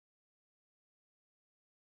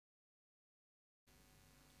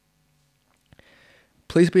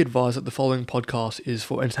Please be advised that the following podcast is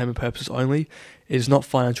for entertainment purposes only. It is not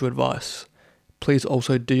financial advice. Please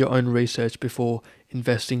also do your own research before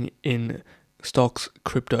investing in stocks,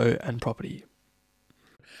 crypto, and property.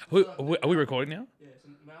 Are we recording now? Yeah, so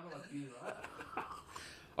now I'm like you, right?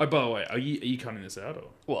 Oh, by the way, are you cutting this out or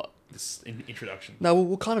What? this introduction? No,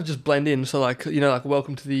 we'll kind of just blend in. So,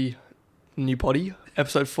 welcome to the new potty,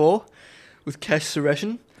 episode 4, with Kesh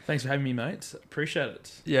Sureshan. Thanks for having me, mate. Appreciate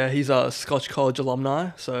it. Yeah, he's a Scotch College alumni,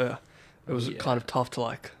 so it was kind of tough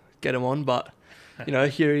to get him on, but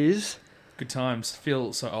here he is. Good times.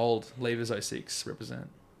 Feel so old. Levers 06 represent.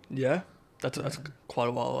 Yeah, that's quite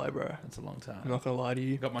a while away, bro. That's a long time. I'm not gonna lie to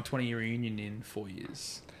you. Got my 20-year reunion in 4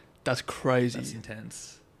 years. That's crazy. That's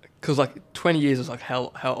intense. Because 20 years is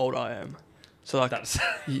how old I am. So That's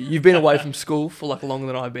you've been away from school for longer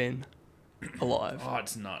than I've been alive. Oh,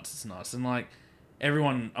 it's nuts. It's nuts. And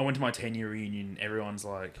everyone, I went to my 10-year reunion. Everyone's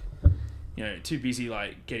too busy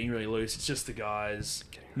getting really loose. It's just the guys.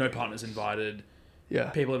 No partners invited.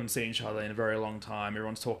 Yeah. People haven't seen each other in a very long time.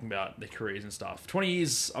 Everyone's talking about their careers and stuff. 20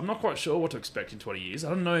 years, I'm not quite sure what to expect in 20 years. I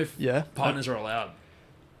don't know if partners are allowed.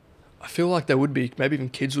 I feel like they would be. Maybe even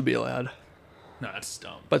kids would be allowed. No, that's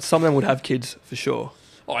dumb. But some of them would have kids for sure.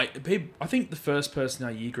 Oh, I think the first person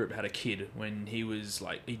in our year group had a kid when he was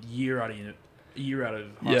a year out of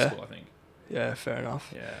high school, I think. Yeah, fair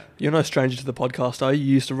enough. Yeah. You're no stranger to the podcast, are you?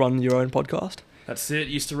 You used to run your own podcast? That's it.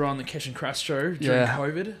 Used to run the Kesh Krass Show during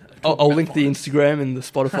COVID. I'll link the Instagram and the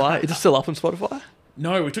Spotify. Is it still up on Spotify?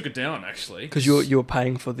 No, we took it down, actually. Because you were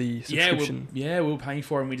paying for the subscription. We were paying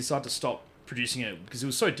for it, and we decided to stop producing it because it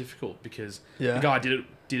was so difficult because the guy did it.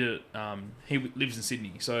 He lives in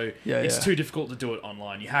Sydney, so it's too difficult to do it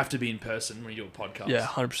online. You have to be in person when you do a podcast. Yeah,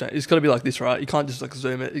 100%. It's got to be like this, right? You can't just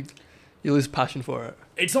Zoom it. You lose passion for it.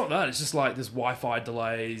 It's not that. It's just there's Wi-Fi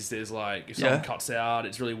delays. There's if someone cuts out,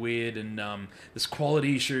 it's really weird, and there's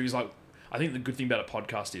quality issues. I think the good thing about a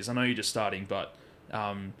podcast is I know you're just starting, but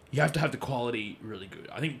you have to have the quality really good.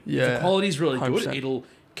 I think if the quality is really 100%. Good, it'll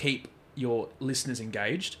keep your listeners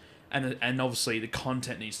engaged. And obviously the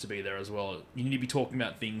content needs to be there as well. You need to be talking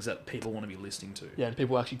about things that people want to be listening to. Yeah, and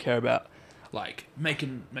people actually care about.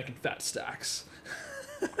 Making fat stacks.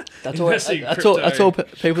 That's all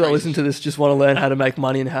people that listen to this just want to learn how to make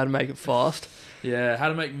money and how to make it fast. Yeah, how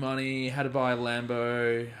to make money, how to buy a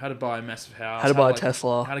Lambo, how to buy a massive house. How to buy a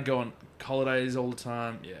Tesla. How to go on holidays all the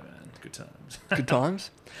time. Yeah, man, good times. Good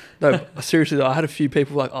times? No, seriously though, I had a few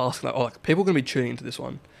people ask, people are going to be tuning into this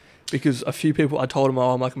one. Because a few people, I told them,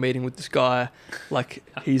 I'm meeting with this guy,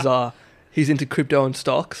 he's into crypto and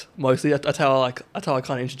stocks mostly. That's how I kind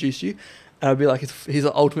of introduced you, and I'd be like, he's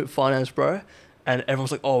an ultimate finance bro, and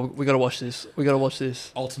everyone's like, oh, we gotta watch this.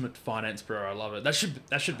 Ultimate finance bro, I love it. That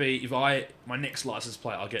should be my next license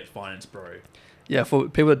plate. I'll get finance bro. Yeah, for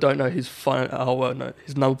people that don't know, his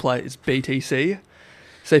number plate is BTC.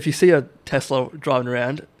 So if you see a Tesla driving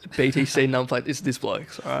around, BTC number plate, it's this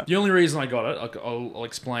bloke's, all right? The only reason I got it, I'll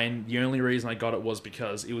explain. The only reason I got it was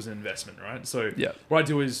because it was an investment, right? So what I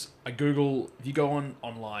do is I Google, if you go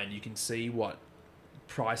online, you can see what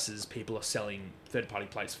prices people are selling third-party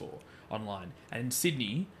plates for online. And in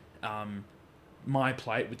Sydney, my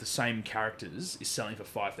plate with the same characters is selling for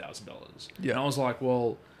 $5,000. Yeah. And I was like,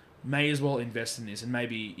 well, may as well invest in this, and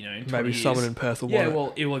maybe in 20 years, someone in Perth will want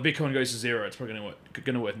it. Well, if Bitcoin goes to zero, it's probably going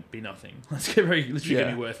to be nothing. It's literally going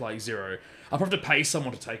to be worth zero. I'll probably have to pay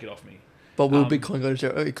someone to take it off me. But will Bitcoin go to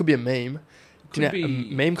zero? It could be a meme.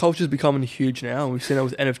 Meme culture is becoming huge now, and we've seen it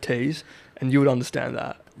with NFTs, and you would understand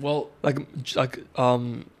that. Well,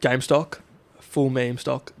 GameStop, full meme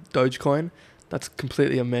stock, Dogecoin, that's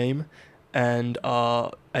completely a meme, and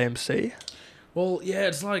AMC. Well, yeah,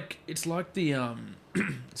 it's like the it's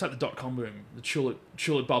like the .com boom, the tulip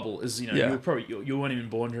bubble. You weren't even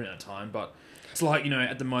born during that time, but it's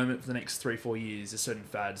at the moment for the next 3-4 years, there's certain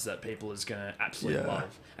fads that people is gonna absolutely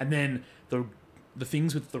love, and then the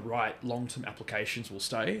things with the right long-term applications will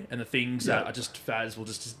stay, and the things that are just fads will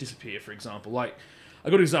just disappear. For example, a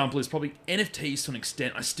good example is probably NFTs to an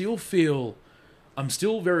extent. I'm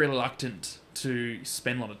still very reluctant to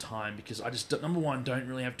spend a lot of time because I just, number one, don't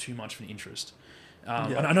really have too much of an interest.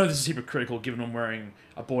 And I know this is hypocritical given I'm wearing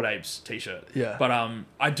a Bored Apes t-shirt. Yeah. But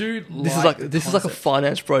I do This is like a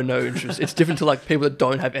finance bro, no interest. It's different to people that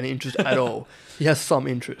don't have any interest at all. He has some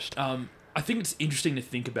interest. I think it's interesting to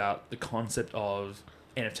think about the concept of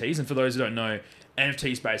NFTs. And for those who don't know,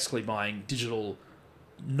 NFTs is basically buying digital,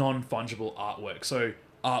 non-fungible artwork. So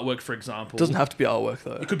artwork, for example... It doesn't have to be artwork,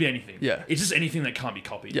 though. It could be anything. Yeah. It's just anything that can't be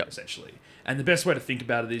copied, essentially. And the best way to think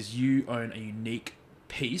about it is you own a unique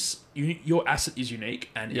piece, your asset is unique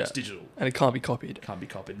and it's digital. And it can't be copied.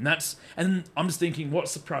 And I'm just thinking,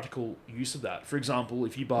 what's the practical use of that? For example,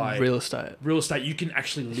 if you buy real estate, you can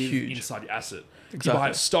actually live inside your asset. Exactly. If you buy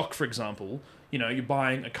a stock, for example, you're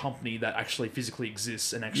buying a company that actually physically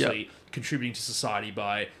exists and actually contributing to society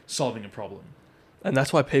by solving a problem. And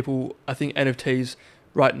that's why people, I think NFTs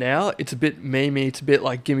right now, it's a bit memey, it's a bit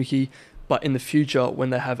like gimmicky, but in the future, when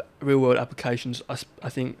they have real world applications, I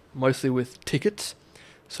think mostly with tickets,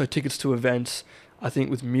 so tickets to events, I think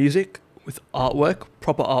with music, with artwork,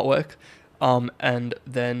 proper artwork, and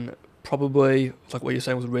then probably, like what you're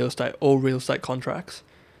saying with real estate, all real estate contracts,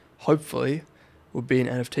 hopefully will be an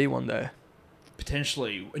NFT one day.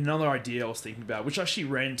 Potentially. Another idea I was thinking about, which I actually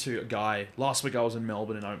ran into a guy, last week I was in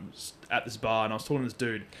Melbourne and I was at this bar and I was talking to this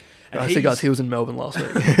dude. And I see, guys, he was in Melbourne last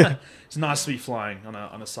week. It's nice to be flying on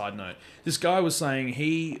a side note. This guy was saying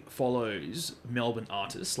he follows Melbourne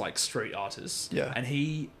artists, like street artists, and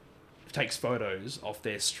he takes photos of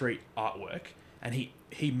their street artwork and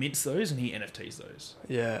he mints those and he NFTs those.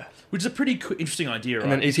 Yeah. Which is a pretty interesting idea, right?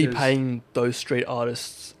 And then is he paying those street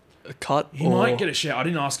artists a cut? He might get a share. I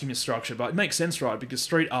didn't ask him his structure, but it makes sense, right? Because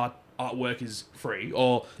street artwork is free,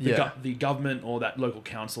 or the government or that local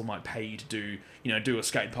council might pay you to do a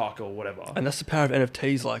skate park or whatever. And that's the power of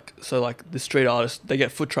NFTs. Like the street artists, they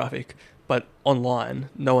get foot traffic, but online,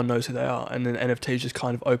 no one knows who they are, and then NFTs just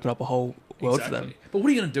kind of open up a whole world for them. But what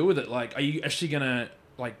are you going to do with it? Like, are you actually going to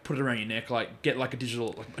like put it around your neck, like get like a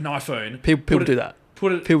digital, like an iPhone? People do that.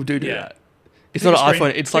 People do that. It's not an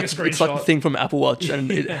iPhone. It's like the thing from Apple Watch, and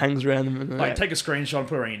it hangs around them. Like, take a screenshot and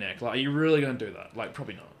put it around your neck. Like, are you really going to do that? Like,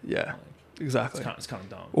 probably not. Yeah, exactly. It's kind of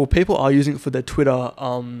dumb. Well, people are using it for their Twitter.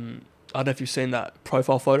 I don't know if you've seen that,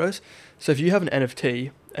 profile photos. So if you have an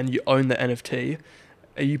NFT and you own the NFT,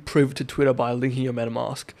 you prove it to Twitter by linking your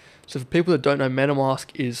MetaMask. So for people that don't know, MetaMask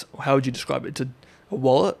is, how would you describe it? It's a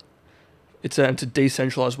wallet. It's a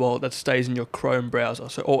decentralized wallet that stays in your Chrome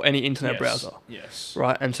browser, or any internet browser. Yes.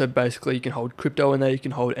 Right, and so basically you can hold crypto in there, you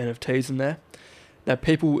can hold NFTs in there. Now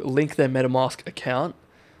people link their MetaMask account,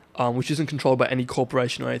 which isn't controlled by any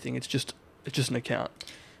corporation or anything. It's just an account.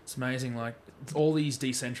 It's amazing, like all these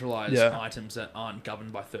decentralized items that aren't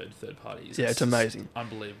governed by third parties. Yeah, it's amazing,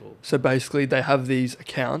 unbelievable. So basically, they have these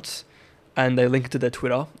accounts, and they link it to their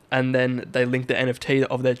Twitter, and then they link the NFT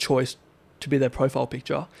of their choice to be their profile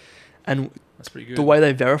picture. And that's pretty good. The way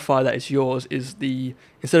they verify that it's yours is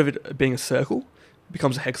instead of it being a circle, it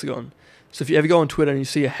becomes a hexagon. So if you ever go on Twitter and you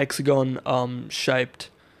see a hexagon shaped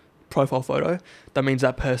profile photo, that means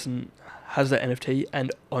that person has that NFT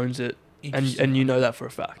and owns it, and you know that for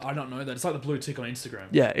a fact. I don't know that. It's like the blue tick on Instagram.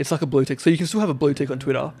 Yeah, it's like a blue tick. So you can still have a blue tick on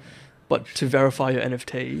Twitter, but to verify your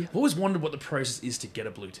NFT... I've always wondered what the process is to get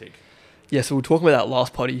a blue tick. Yeah, so we're talking about that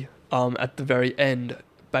last potty at the very end.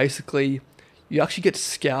 Basically, you actually get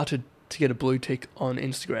scouted to get a blue tick on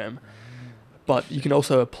Instagram, but you can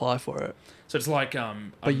also apply for it. So it's like...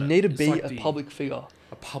 but you need to be a public figure.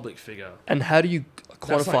 A public figure. And how do you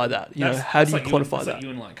quantify that? How do you quantify that? That's like you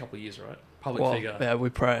in like a couple of years, right? Public figure. Yeah, we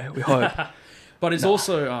pray. We hope. But it's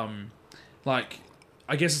also, like,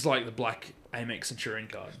 I guess it's like the black Amex Centurion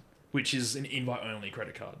card, which is an invite-only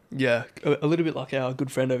credit card. Yeah, a little bit like our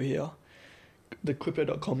good friend over here. The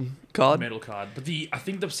Crypto.com card. Metal card. But I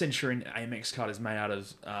think the Centurion Amex card is made out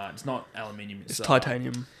of, it's not aluminium. It's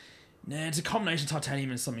titanium. Nah, it's a combination of titanium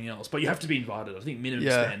and something else. But you have to be invited. I think minimum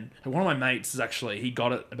spend. And one of my mates he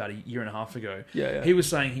got it about a year and a half ago. Yeah. He was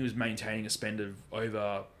saying he was maintaining a spend of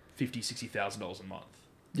over $50,000-$60,000 a month.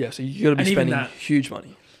 Yeah, so you got to be spending huge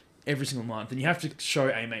money every single month, and you have to show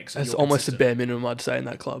Amex. It's almost a bare minimum, I'd say, in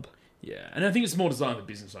that club. Yeah, and I think it's more designed for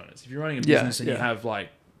business owners. If you're running a business and you have like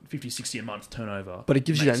 50, 60 a month turnover, but it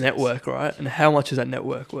gives you that network, right? And how much is that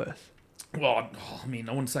network worth? Well, I mean,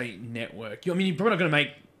 I wouldn't say network. You're probably not going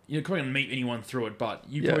to you're probably going to meet anyone through it, but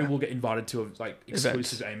you probably will get invited to like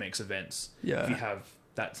exclusive Amex events if you have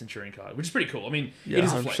that Centurion card, which is pretty cool. I mean, it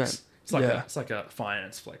is a flex. It's like a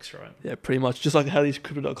finance flex, right? Yeah, pretty much. Just like how these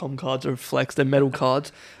Crypto.com cards are flex, they're metal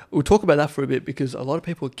cards. We'll talk about that for a bit because a lot of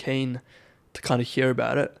people are keen to kind of hear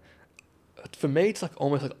about it. For me, it's like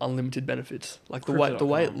almost like unlimited benefits. Like the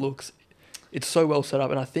way it looks, it's so well set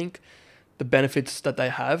up, and I think the benefits that they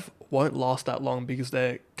have won't last that long because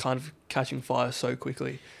they're kind of catching fire so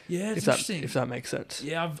quickly. Yeah, it's interesting. If that makes sense.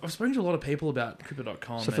 Yeah, I've spoken to a lot of people about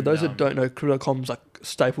Crypto.com. So for those that don't know, Crypto.com's like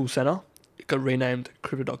Staples Center. It got renamed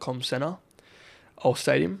Crypto.com Center or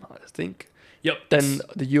Stadium, I think. Yep. Then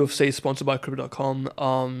the UFC is sponsored by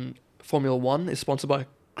Crypto.com. Formula 1 is sponsored by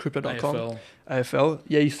Crypto.com. AFL. AFL.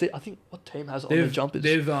 Yeah, you see, I think what team has it on their jumpers?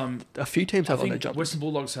 A few teams have it on their jumpers. Western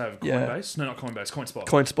Bulldogs have Coinbase. No, not Coinbase. CoinSpot.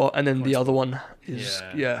 CoinSpot, and then the other one is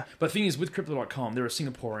But the thing is, with Crypto.com, they're a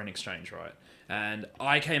Singaporean exchange, right? And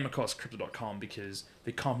I came across Crypto.com because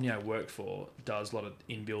the company I work for does a lot of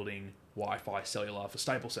in-building Wi-Fi cellular for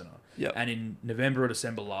Staples Center. Yep. And in November or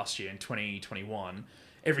December last year, in 2021,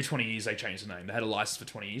 every 20 years they changed the name. They had a license for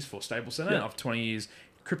 20 years for Staples Center, and after 20 years,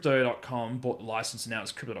 Crypto.com bought the license, and now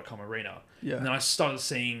it's Crypto.com Arena. Yeah. And then I started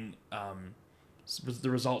seeing the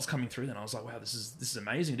results coming through. Then I was like, wow, this is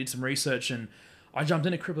amazing. I did some research, and I jumped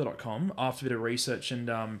into Crypto.com after a bit of research,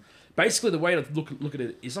 and basically the way to look at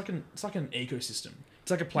it is it's like an ecosystem.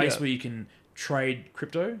 It's like a place where you can trade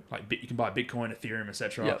crypto, like you can buy Bitcoin, Ethereum,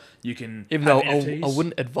 etc. Yep. You can even though NFTs. I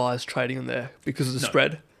wouldn't advise trading in there because of the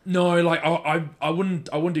spread. No, like I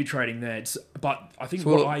wouldn't do trading there. But I think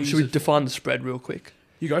should we define the spread real quick?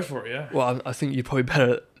 You go for it, yeah. Well, I think you're probably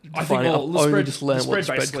better. I think the spread, just learn what the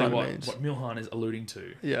spread basically kind of means. What Milhan is alluding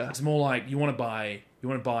to. Yeah, it's more like you want to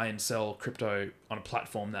buy and sell crypto on a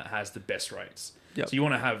platform that has the best rates. Yep. So you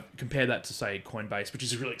want to compare that to say Coinbase, which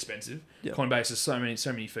is really expensive. Yep. Coinbase has so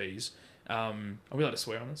many fees. Are we allowed to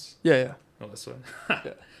swear on this? Yeah. Not let's swear.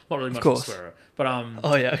 Yeah. Not really much of a swearer, but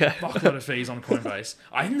oh yeah, okay. fuck a lot of fees on Coinbase.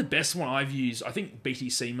 I think the best one I've used, I think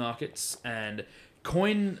BTC Markets and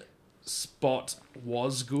CoinSpot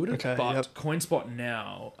was good, but CoinSpot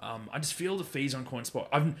now, I just feel the fees on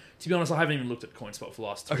CoinSpot. To be honest, I haven't even looked at CoinSpot for the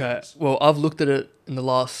last 3 years. Well, I've looked at it in the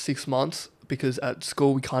last 6 months because at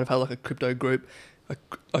school we kind of had like a crypto group, like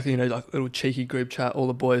a little cheeky group chat. All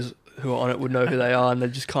the boys who are on it would know who they are, and they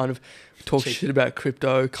just kind of talk shit about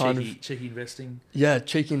crypto, cheeky investing. Yeah,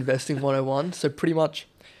 cheeky investing 101. So pretty much,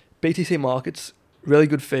 BTC Markets, really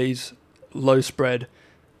good fees, low spread.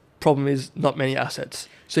 Problem is not many assets.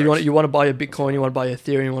 So you want to buy a Bitcoin, you want to buy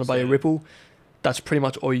Ethereum, you want to buy a Ripple. That's pretty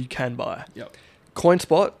much all you can buy. Yep.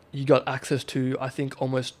 CoinSpot, you got access to I think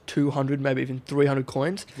almost 200, maybe even 300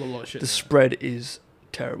 coins. A lot of shit. The spread is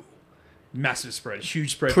terrible. Massive spread,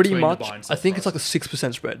 huge spread. Pretty much, the buy and I think it's like a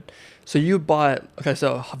 6% spread. So you buy,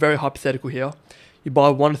 so very hypothetical here. You buy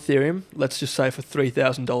one Ethereum, let's just say for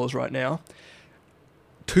 $3,000 right now.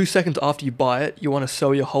 2 seconds after you buy it, you want to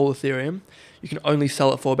sell your whole Ethereum. You can only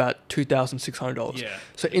sell it for about $2,600. Yeah.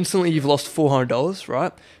 So instantly you've lost $400,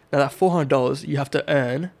 right? Now that $400 you have to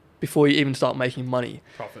earn before you even start making money.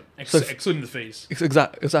 Profit, excluding the fees.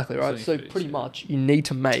 Exactly, right? So pretty much you need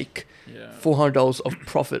to make $400 of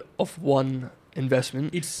profit off one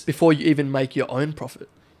investment before you even make your own profit.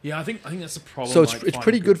 Yeah, I think that's the problem. So it's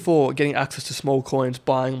pretty good for getting access to small coins,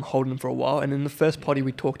 buying them, holding them for a while. And in the first potty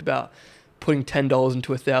we talked about putting $10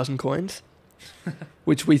 into 1,000 coins,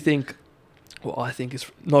 which we think... Well, I think it's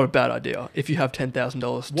not a bad idea if you have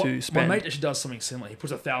 $10,000 to spend. My mate actually does something similar. He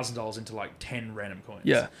puts $1,000 into like 10 random coins.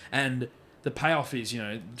 Yeah. And the payoff is,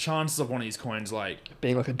 chances of one of these coins like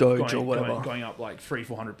being like a Doge or whatever going up like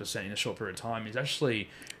 300-400% in a short period of time is actually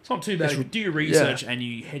it's not too bad. You do your research and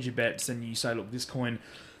you hedge your bets and you say, look, this coin,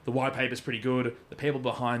 the white paper's pretty good. The people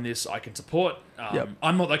behind this I can support.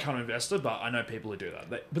 I'm not that kind of investor, but I know people who do that.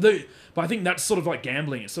 But I think that's sort of like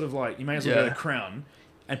gambling. It's sort of like you may as well go to Crown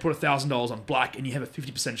and put $1,000 on black, and you have a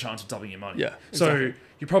 50% chance of doubling your money. Yeah, exactly. So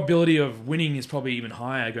your probability of winning is probably even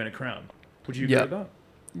higher going to Crown. Would you agree with that?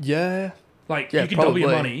 Yeah. Like, you can double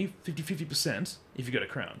your money 50% if you go to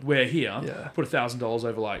Crown. Where here, put $1,000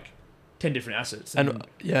 over like 10 different assets. And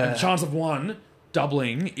the chance of one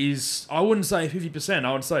doubling is, I wouldn't say 50%.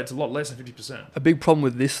 I would say it's a lot less than 50%. A big problem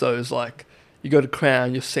with this, though, is like, you go to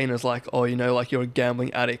Crown, you're seen as like, like you're a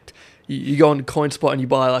gambling addict. You go on CoinSpot and you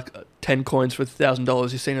buy like 10 coins for $1,000. You're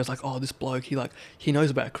seen as like, this bloke, he knows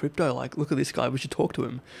about crypto. Like, look at this guy. We should talk to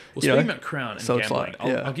him. Well, speaking about Crown and gambling,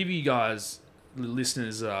 I'll give you guys, the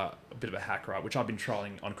listeners, a bit of a hack, right? Which I've been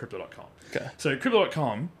trialing on Crypto.com. Okay. So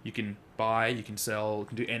Crypto.com, you can buy, you can sell, you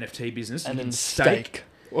can do NFT business, and you then can stake.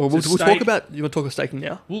 Well, we'll talk about. You want to talk about staking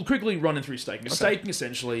now? We'll quickly run in through staking. Okay. Staking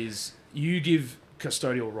essentially is you give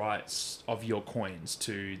custodial rights of your coins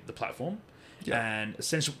to the platform. Yeah. And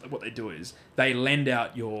essentially what they do is they lend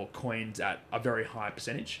out your coins at a very high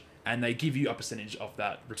percentage and they give you a percentage of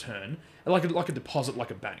that return, like a deposit,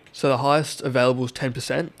 like a bank. So the highest available is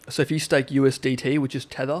 10%. So if you stake USDT, which is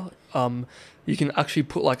Tether, you can actually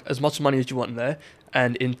put like as much money as you want in there,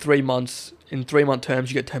 and in 3 months, in 3 month terms,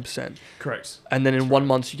 you get 10%. Correct. And then in 1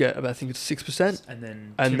 month, you get about, I think it's 6%. And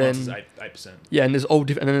then 2 months is 8%. Yeah, and there's all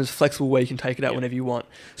different, and then there's flexible where you can take it out whenever you want.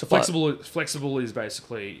 So flexible is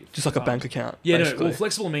basically just like a bank account. Yeah, basically. Well,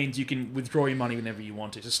 flexible means you can withdraw your money whenever you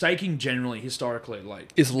want to. So staking generally, historically,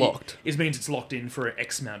 is locked. It means it's locked in for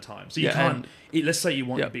X amount of time. So you can't. Let's say you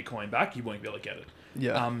want your Bitcoin back, you won't be able to get it.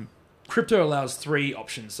 Yeah. Crypto allows 3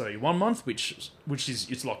 options. So 1 month, which is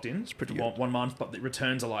it's locked in. It's pretty good. 1 month, but the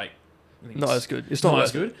returns are like not as good. It's not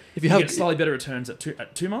as good. If you get slightly better returns at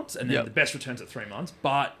 2 months, and then the best returns at 3 months.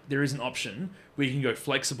 But there is an option where you can go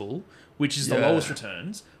flexible, which is the lowest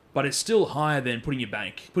returns, but it's still higher than putting your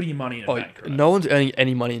money in a bank. Right? No one's earning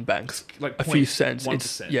any money in banks. Like a few cents.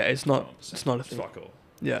 1%. It's not a thing. Fuck all.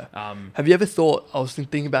 Yeah. Have you ever thought? I was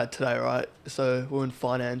thinking about it today, right? So we're in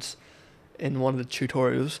finance, in one of the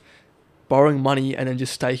tutorials, borrowing money and then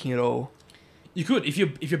just staking it all. You could if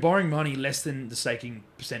you're borrowing money less than the staking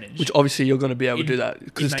percentage, which obviously you're going to be able to do that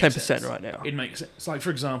because it's 10% right now. It makes sense. Like for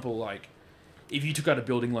example, like if you took out a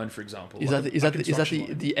building loan, for example, is that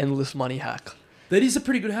the endless money hack? That is a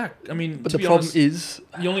pretty good hack. I mean, but the problem is,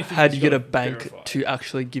 how do you get a bank to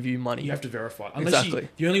actually give you money? You have to verify.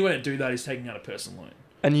 The only way to do that is taking out a personal loan.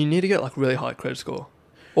 And you need to get like really high credit score.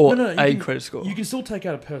 Or credit score. You can still take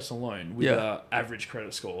out a personal loan with an average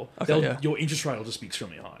credit score. Your interest rate will just be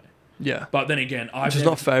extremely high. Yeah. But then again,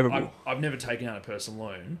 not favourable. I've never taken out a personal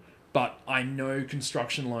loan, but I know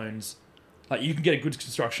construction loans, like you can get a good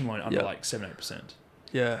construction loan under like 7-8%.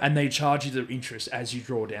 Yeah. And they charge you the interest as you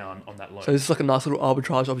draw down on that loan. So this is like a nice little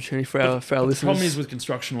arbitrage opportunity for our listeners. The problem is with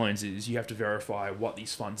construction loans is you have to verify what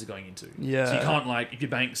these funds are going into. Yeah. So you can't like, if your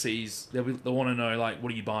bank sees, they'll want to know like,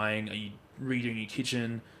 what are you buying? Are you redoing your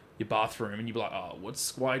kitchen, your bathroom? And you'll be like, oh,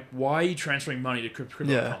 why are you transferring money to crypto.com?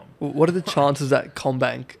 Yeah. Well, what are the chances that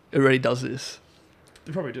Combank already does this?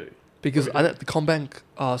 They probably do. Because I know the Combank,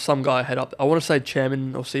 some guy head up, I want to say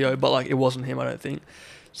chairman or CEO, but like it wasn't him, I don't think.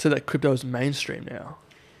 So that crypto is mainstream now.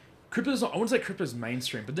 I wouldn't say crypto's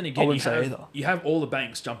mainstream, but then again, you have all the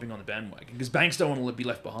banks jumping on the bandwagon because banks don't want to be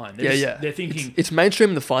left behind. They're thinking it's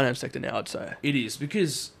mainstream in the finance sector now. I'd say it is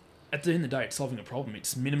because at the end of the day, it's solving a problem.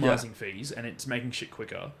 It's minimizing fees and it's making shit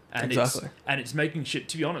quicker. And it's making shit.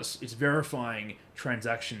 To be honest, it's verifying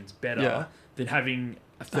transactions better than having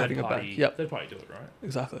a third party do it, right?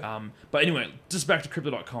 Exactly. But anyway, just back to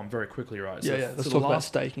crypto.com very quickly, right? So let's talk about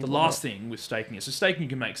staking. The last thing with staking is, so staking you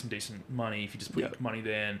can make some decent money if you just put your money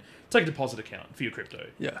there and take a deposit account for your crypto.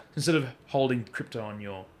 Yeah. Instead of holding crypto on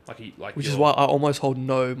your which is why I almost hold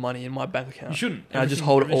no money in my bank account. You shouldn't. And I just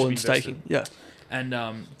hold it all in staking. Yeah. And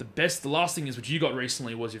the last thing is what you got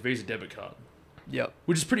recently was your Visa debit card. Yep.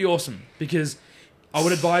 Which is pretty awesome because I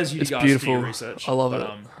would advise you guys to do your research. I love it.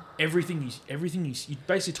 Everything you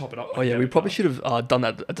basically top it up. Oh yeah, we probably should have done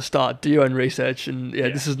that at the start. Do your own research, and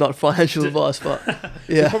this is not financial advice, but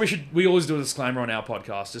we probably should. We always do a disclaimer on our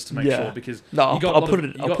podcast just to make sure because I'll put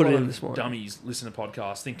it in this morning. Dummies listen to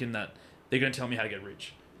podcasts thinking that they're going to tell me how to get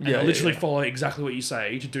rich. And they'll literally follow exactly what you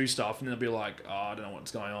say to do stuff, and then they'll be like, "Oh, I don't know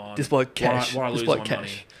what's going on. This bloke Kesh. Why I lose my money?"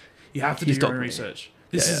 You have to do your own research.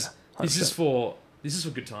 This is for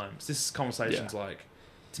good times. This is conversations like.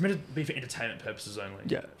 It's meant to be for entertainment purposes only.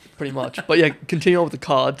 Yeah, pretty much. But continue on with the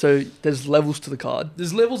card. So there's levels to the card.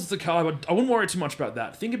 There's levels to the card, but I wouldn't worry too much about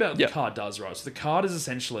that. Think about what the card does, right? So the card is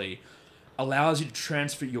essentially allows you to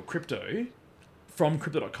transfer your crypto from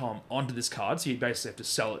crypto.com onto this card. So you basically have to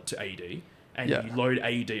sell it to AED. And you load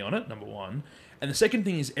AED on it, number one. And the second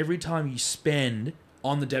thing is every time you spend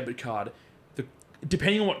on the debit card,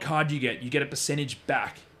 depending on what card you get a percentage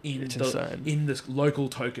back in the local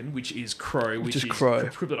token, which is Crow, which is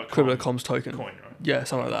Crypto.com's token. Coin, right? Yeah,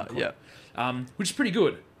 something like that. Coin. Yeah. Which is pretty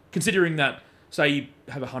good, considering that, say you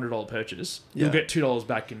have a $100 purchase, you'll get $2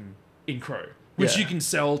 back in Crow, which you can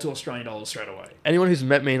sell to Australian dollars straight away. Anyone who's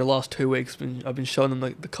met me in the last 2 weeks, I've been showing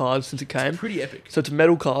them the cards since it came. It's pretty epic. So it's a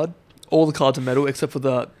metal card. All the cards are metal except for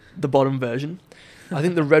the bottom version. I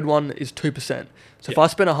think the red one is 2%. So if I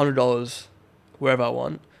spend $100 wherever I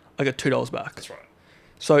want, I get $2 back. That's right.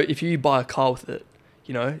 So if you buy a car with it,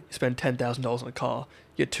 you spend $10,000 on a car,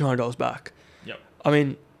 you get $200 back. Yep. I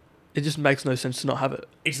mean, it just makes no sense to not have it.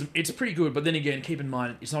 It's pretty good, but then again, keep in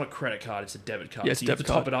mind, it's not a credit card, it's a debit card. Yeah, it's so you have to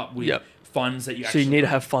top it up with funds that you actually... So you need to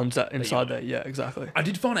have funds inside there. Yeah, exactly. I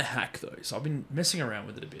did find a hack, though, so I've been messing around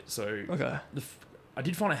with it a bit. So I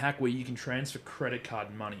did find a hack where you can transfer credit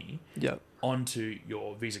card money onto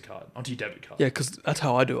your Visa card, onto your debit card. Yeah, because that's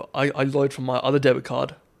how I do it. I load from my other debit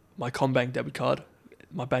card, my Combank debit card,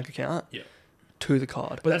 my bank account, to the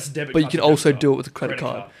card. But that's a debit card. But you can also do it with a credit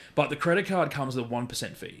card. But the credit card comes with a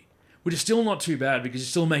 1% fee, which is still not too bad because you're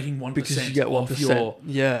still making 1% because you get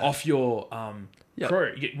 1%. off your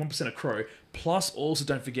Crow. You get 1% of Crow. Plus, also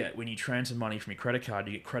don't forget, when you transfer money from your credit card,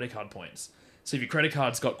 you get credit card points. So if your credit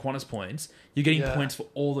card's got Qantas points, you're getting points for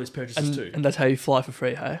all those purchases too. And that's how you fly for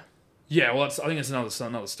free, hey? Yeah, well, I think that's another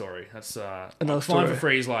story. That's another flying story. For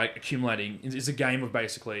free is like accumulating. It's a game of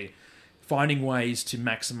basically finding ways to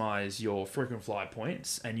maximize your frequent flyer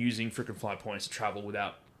points and using frequent flyer points to travel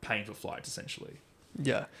without paying for flights, essentially.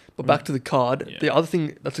 Yeah. But back to the card. Yeah. The other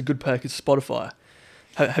thing that's a good perk is Spotify.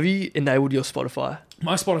 Have you enabled your Spotify?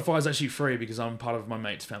 My Spotify is actually free because I'm part of my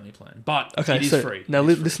mate's family plan. But Okay, it is so free. now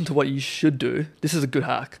listen to what you should do. This is a good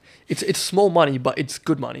hack. It's small money, but it's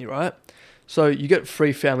good money, right? So you get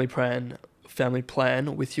free family plan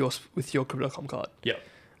with your Crypto.com card. Yep,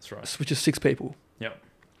 that's right. Which is 6 people. Yep.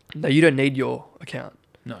 Now you don't need your account.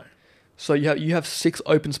 No. So you have 6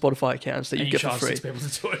 open Spotify accounts that you get for free. And you charge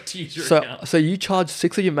 6 people to use your account. So you charge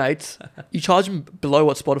 6 of your mates. You charge them below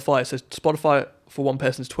what Spotify is. So Spotify for one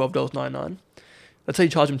person is $12.99. Let's say you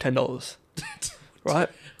charge them $10, right?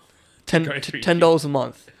 $10 a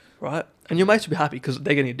month, right? And your mates will be happy because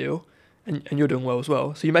they're getting a deal, and you're doing well as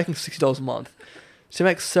well. So you're making $60 a month. So you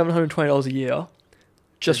make $720 a year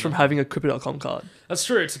just from having a Crypto.com card. That's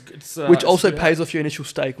true. Which also pays off your initial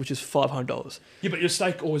stake, which is $500. Yeah, but your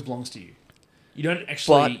stake always belongs to you. You don't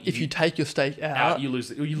actually. But if you take your stake out, you lose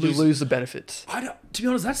the benefits. To be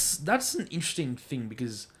honest, that's an interesting thing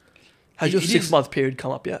because has your 6-month period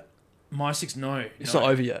come up yet? My 6, no, it's not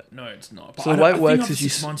over yet. No, it's not. But so the way it works is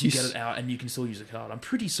 6 months you get it out and you can still use the card. I'm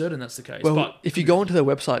pretty certain that's the case. Well, but if you go onto their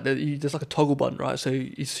website, there's like a toggle button, right? So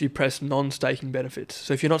you press non-staking benefits.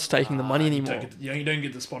 So if you're not staking the money anymore, you don't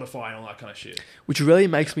get the Spotify and all that kind of shit. Which really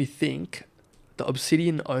makes me think the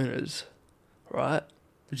Obsidian owners, right?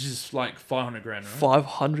 Which is like $500,000, right?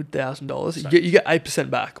 $500,000. You get 8%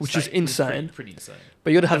 back, which is insane. Pretty insane.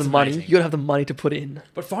 But you got to have the money. You got to have the money to put in.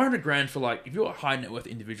 But $500,000 for like if you're a high net worth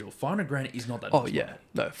individual, $500,000 is not that much. Oh yeah,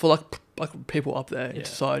 no, for like people up there in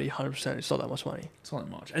society, 100%, it's not that much money. It's not that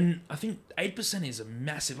much, and I think 8% is a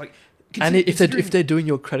massitive like. And if they're doing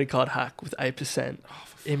your credit card hack with 8%,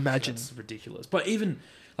 imagine that's ridiculous. But even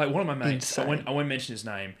like one of my mates, I won't mention his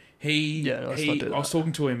name. I was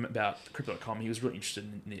talking to him about Crypto.com. He was really interested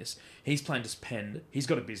in this. He's planning to spend. He's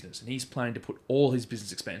got a business, and he's planning to put all his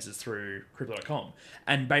business expenses through Crypto.com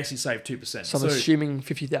and basically save 2%. So I'm assuming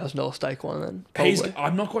 $50,000 stake one then. Probably.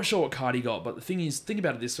 I'm not quite sure what card he got, but the thing is, think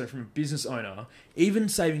about it this way: from a business owner, even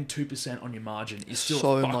saving 2% on your margin is still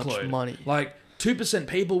so a fuckload. much money. Like 2%,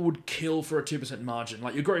 people would kill for a 2% margin.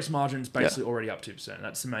 Like your gross margin is basically already up 2%.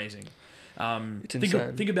 That's amazing.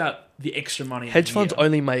 Think about the extra money. Hedge funds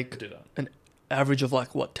only make an average of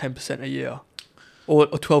like what 10% a year, or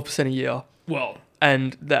 12% a year. Well,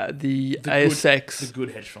 and the ASX, the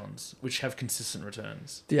good hedge funds which have consistent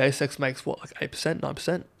returns. The ASX makes what, like 8%,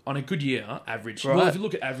 9% on a good year average. Right. Well, if you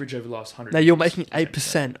look at average over the last 100. Now you're making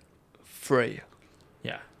 8% free.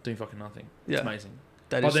 Yeah, doing fucking nothing. Yeah. It's amazing.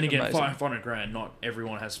 That but then again, $500,000. Not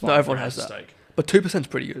everyone has. $500,000 not everyone has that. Stake. But 2% is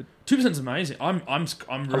pretty good. 2% is amazing. I'm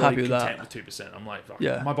really happy with content that. with 2%. I'm like,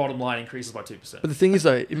 yeah. My bottom line increases by 2%. But the thing is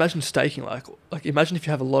though, imagine staking like imagine if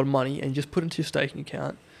you have a lot of money and you just put it into your staking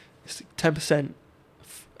account, it's 10%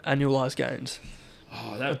 annualized gains.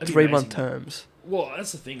 Oh, that'd 3-month terms. Well,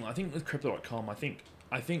 that's the thing. I think with Crypto.com, I think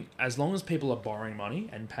as long as people are borrowing money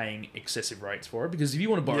and paying excessive rates for it, because if you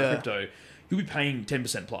want to borrow crypto, you'll be paying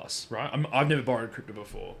 10% plus, right? I've never borrowed crypto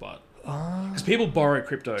before, but because people borrow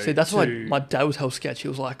crypto. See, that's why my dad was hell sketchy. He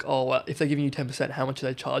was like, "Oh, well, if they're giving you 10%, how much are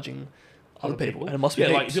they charging other people?" And it must be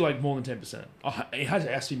like if you're like more than 10%. Oh, it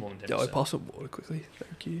has to be more than 10%. Yeah, I pass some water quickly.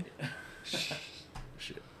 Thank you. Shit.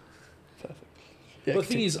 Perfect. Yeah, but the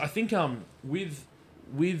thing is, I think with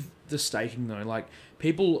the staking though, like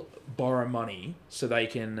people borrow money so they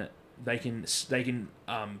can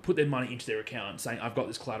put their money into their account, saying I've got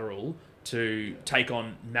this collateral to take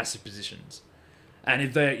on massive positions. And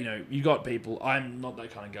if they, you got people, I'm not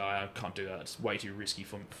that kind of guy. I can't do that. It's way too risky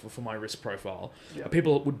for my risk profile. Yep. But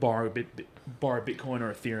people would borrow Bitcoin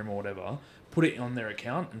or Ethereum or whatever, put it on their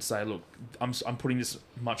account and say, look, I'm putting this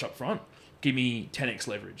much up front. Give me 10x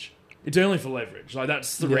leverage. It's only for leverage. Like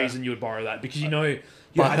that's the reason you would borrow that, because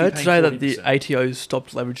But I heard today 40%. That the ATOs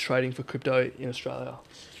stopped leverage trading for crypto in Australia.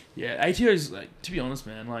 Yeah, ATOs, to be honest,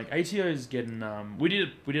 man, like ATOs getting we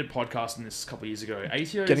did a podcast on this a couple of years ago.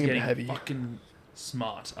 ATOs getting heavy. Fucking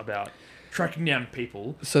smart about tracking down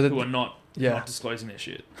people who are not disclosing their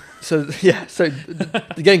shit. So they're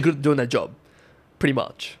getting good at doing their job, pretty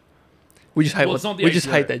much. We just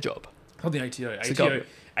hate their job. Not the ATO.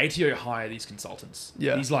 ATO hire these consultants.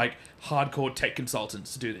 Yeah. These like hardcore tech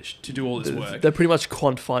consultants to do all this work. They're pretty much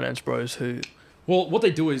quant finance bros who. Well, what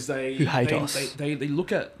they do is they hate us. They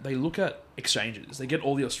look at exchanges. They get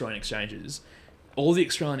all the Australian exchanges. All the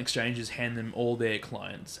Australian exchanges hand them all their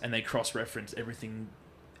clients, and they cross-reference everything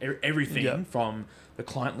from the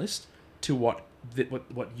client list to what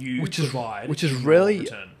you provide, which is really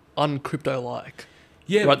uncrypto-like.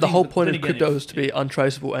 Yeah, right. The whole point of crypto is to be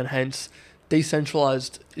untraceable, and hence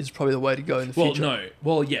decentralized is probably the way to go in the future.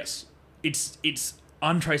 Well, yes, it's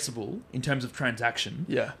untraceable in terms of transaction.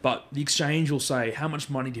 Yeah. But the exchange will say, how much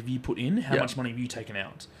money have you put in? How much money have you taken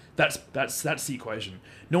out? That's the equation.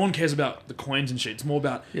 No one cares about the coins and shit. It's more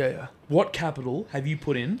about what capital have you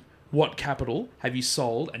put in? What capital have you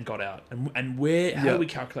sold and got out? And where? How do we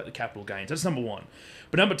calculate the capital gains? That's number one.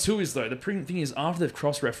 But number two is, though, the thing is, after they've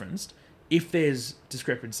cross-referenced, if there's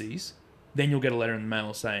discrepancies, then you'll get a letter in the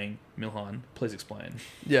mail saying, Milhan, please explain.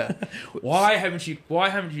 Yeah. Why haven't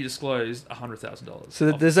you disclosed $100,000?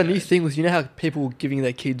 So there's a new thing with, you know how people giving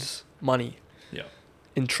their kids money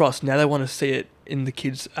in trust, now they want to see it in the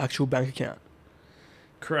kid's actual bank account.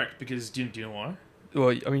 Correct, because do you know why?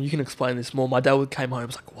 Well, I mean, you can explain this more. My dad came home and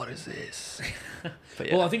was like, what is this?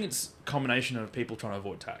 Well, I think it's a combination of people trying to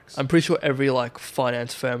avoid tax. I'm pretty sure every like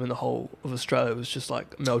finance firm in the whole of Australia was just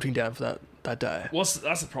like melting down for that day. Well,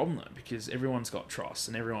 that's the problem though, because everyone's got trusts,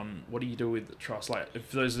 and what do you do with trust? Like,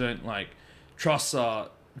 if those don't like, trusts are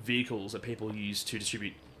vehicles that people use to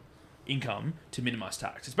distribute income to minimize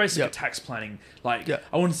tax. It's basically a tax planning. Like,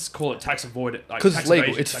 I wouldn't call it tax avoidance. Because it's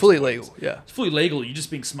legal. It's fully legal. Yeah. It's fully legal. You're just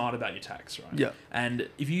being smart about your tax, right? Yeah. And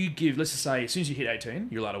if you give, let's just say, as soon as you hit 18,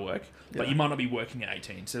 you're allowed to work, but you might not be working at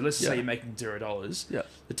 18. So let's just say you're making $0. Yeah.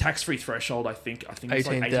 The tax-free threshold, I think it's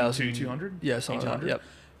like 18,200. Yeah, something like that. Yep.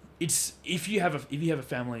 It's if you have a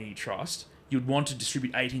family trust, you'd want to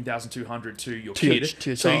distribute 18,200 to your kid,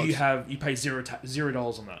 so you pay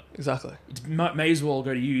 $0 on that. Exactly. It may as well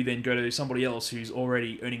go to you than go to somebody else who's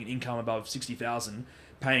already earning an income above 60,000,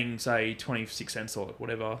 paying say 26 cents or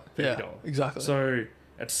whatever. Yeah, exactly. So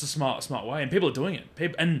it's a smart way, and people are doing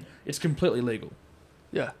it, and it's completely legal.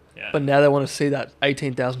 Yeah. But now they want to see that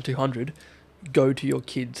 18,200 go to your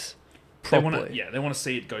kids properly. They want to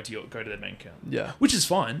see it go to their bank account. Yeah, which is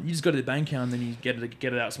fine. You just go to the bank account and then you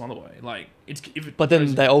get it out some other way. Like but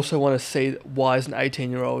then they also want to see why is an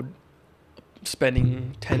 18-year-old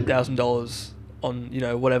spending $10,000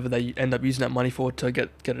 on whatever they end up using that money for to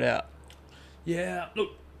get it out. Yeah,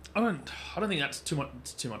 look, I don't think that's too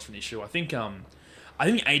much of an issue. I think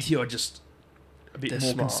ATO are just a bit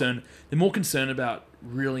more concerned. They're more concerned about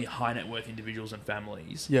really high net worth individuals and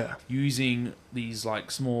families using these like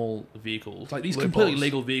small vehicles, like these completely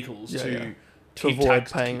legal vehicles to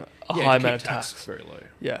avoid paying a high amount of tax. Very low.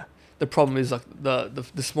 Yeah. The problem is like the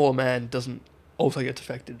smaller man doesn't also get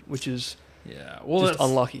affected, which is just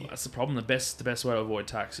unlucky. That's the problem. The best way to avoid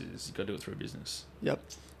tax is you got to do it through a business. Yep.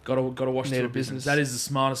 Got to watch through a business. That is the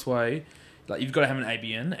smartest way. Like, you've got to have an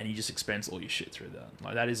ABN and you just expense all your shit through that.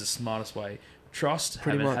 Like, that is the smartest way. Trust,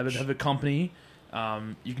 have a company.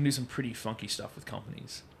 You can do some pretty funky stuff with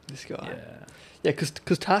companies. This guy. Yeah,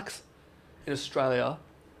 because tax in Australia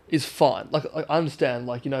is fine. Like, I understand,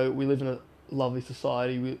 like, we live in a lovely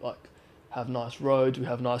society. We, like, have nice roads. We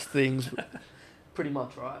have nice things. Pretty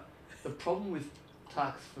much, right? The problem with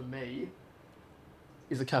tax for me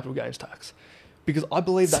is the capital gains tax. Because I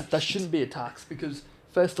believe that shouldn't be a tax. Because,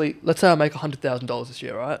 firstly, let's say I make $100,000 this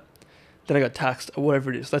year, right? Then I got taxed, or whatever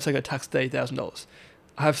it is. Let's say I got taxed $80,000.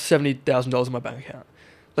 I have $70,000 in my bank account.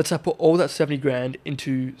 Let's say I put all that 70 grand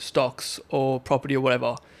into stocks or property or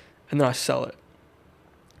whatever, and then I sell it.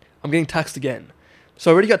 I'm getting taxed again. So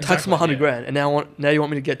I already got taxed on my 100 grand, and now you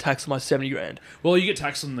want me to get taxed on my 70 grand. Well, you get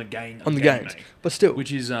taxed on the gain. On the gains, but still,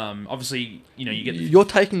 which is obviously you get. You're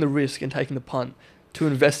taking the risk and taking the punt to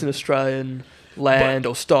invest in Australian land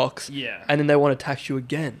or stocks, and then they want to tax you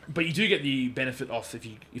again. But you do get the benefit off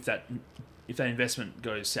if that investment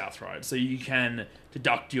goes south, right? So you can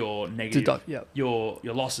deduct your negative, your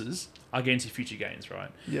losses against your future gains, right?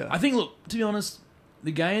 Yeah. I think, look, to be honest,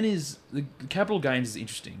 the capital gains is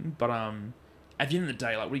interesting, but at the end of the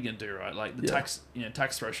day, like, what are you going to do, right? Like, the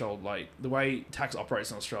tax threshold, like, the way tax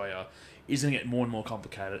operates in Australia is going to get more and more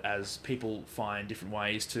complicated as people find different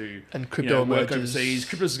ways to work overseas.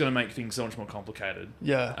 Crypto is going to make things so much more complicated.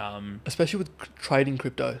 Yeah. Especially with trading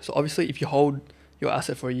crypto. So obviously, if you hold your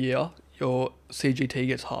asset for a year, your CGT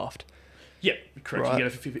gets halved. Yeah, correct.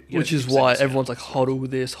 Right? You get which is why everyone's like, hodl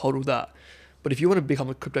this, hodl that. But if you want to become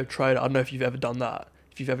a crypto trader, I don't know if you've ever done that.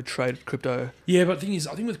 If you've ever traded crypto. Yeah, but the thing is,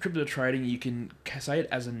 I think with crypto trading, you can say it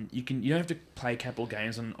as you don't have to play capital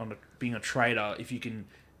gains on being a trader if you can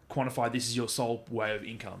quantify this is your sole way of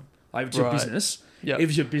income. Like, if it's your business, if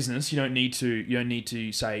it's your business, you don't need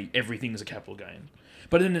to say everything is a capital gain.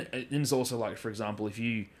 But then it's also like, for example, if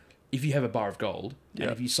you have a bar of gold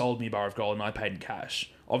and if you sold me a bar of gold and I paid in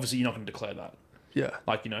cash, obviously you're not going to declare that. Yeah.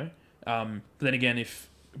 Like, but then again, if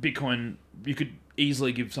Bitcoin, you could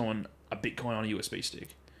easily give someone a Bitcoin on a USB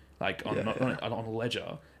stick, like on a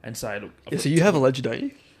ledger, and say, look. So you have a ledger, don't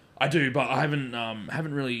you? I do, but I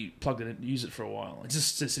haven't really plugged it in, used it for a while. It's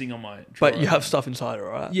just sitting on my drawer. But you have stuff inside it,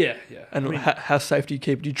 right? Yeah. And I mean, how safe do you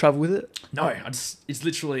keep it? Do you travel with it? No, it's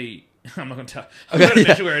literally... I'm not going to tell. I'm not going to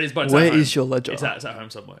mention where it is, but it's where at home. is your ledger? It's at home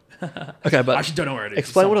somewhere. Okay, but I actually don't know where it is.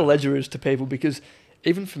 Explain what a ledger is to people, because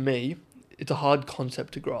even for me, it's a hard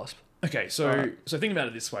concept to grasp. Okay, so think about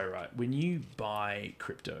it this way, right? When you buy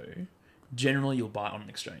crypto, generally you'll buy it on an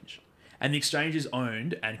exchange. And the exchange is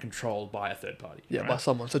owned and controlled by a third party. Yeah, right? by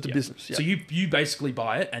someone. So it's a business. Yeah. So you basically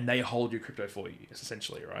buy it and they hold your crypto for you,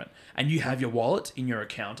 essentially, right? And you have your wallet in your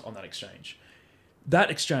account on that exchange.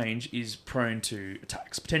 That exchange is prone to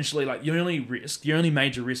attacks. Potentially, like the only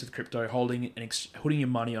major risk with crypto holding your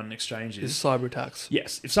money on an exchange is cyber attacks.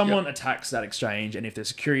 Yes, if someone attacks that exchange and if their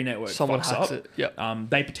security network fucks hacks up, it.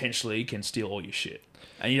 They potentially can steal all your shit,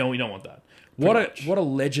 and you don't want that. What a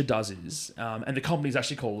ledger does is, and the company is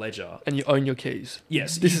actually called Ledger, and you own your keys.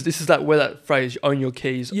 Yes, this is that where that phrase, you own your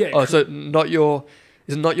keys. Yeah. Oh, so is it not your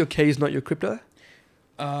keys, not your crypto?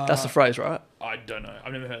 That's the phrase, right? I don't know.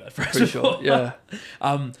 I've never heard that phrase Pretty before. sure. Yeah.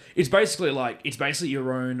 It's basically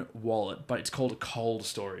your own wallet, but it's called a cold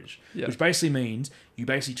storage, which basically means you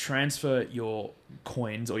basically transfer your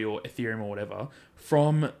coins or your Ethereum or whatever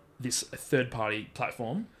from this third party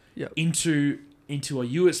platform into a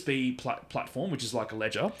USB platform, which is like a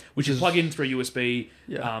ledger, which you plug in through a USB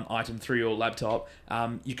item through your laptop.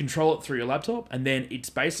 You control it through your laptop, and then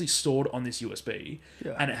it's basically stored on this USB,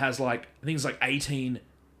 and it has I think it's 18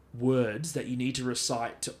 words that you need to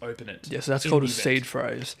recite to open it. Yeah, so that's called a seed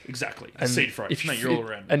phrase. Exactly, and seed phrase. You're all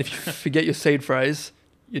around. And if you forget your seed phrase,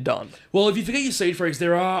 you're done. Well, if you forget your seed phrase,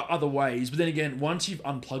 there are other ways, but then again, once you've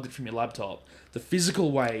unplugged it from your laptop, the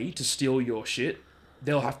physical way to steal your shit,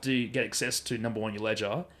 they'll have to get access to number one, your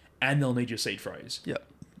ledger, and they'll need your seed phrase. Yeah,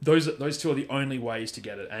 those two are the only ways to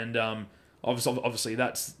get it, and obviously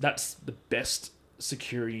that's the best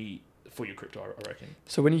security for your crypto, I reckon.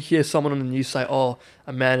 So when you hear someone on the news say, "Oh,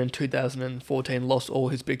 a man in 2014 lost all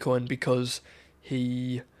his Bitcoin because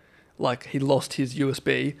he lost his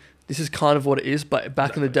USB," this is kind of what it is. But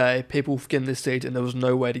back in the day, people were getting their seeds, and there was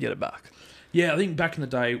no way to get it back. Yeah, I think back in the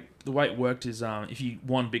day, the way it worked is if you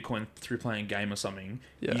won Bitcoin through playing a game or something,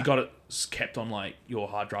 you got it kept on your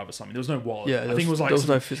hard drive or something. There was no wallet. Yeah, I think it was there was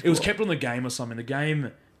no physical. It was kept on the game or something. The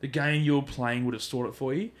game you were playing would have stored it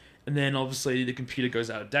for you, and then obviously the computer goes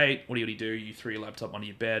out of date. What do you do? You throw your laptop under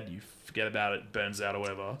your bed, you forget about it, burns out or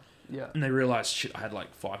whatever. Yeah. And they realized, shit, I had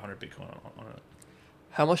 500 Bitcoin on it.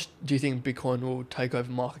 How much do you think Bitcoin will take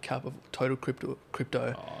over market cap of total crypto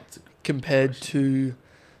It's a compared to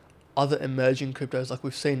other emerging cryptos? Like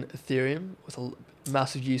we've seen Ethereum with a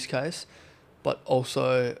massive use case, but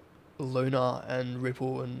also Luna and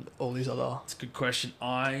Ripple and all these other. It's a good question.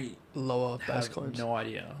 I lower base have coins. no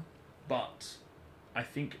idea, but I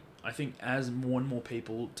think as more and more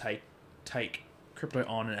people take crypto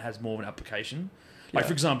on and it has more of an application, like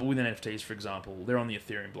for example with NFTs, for example, they're on the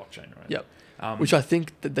Ethereum blockchain, right? Yep. Which I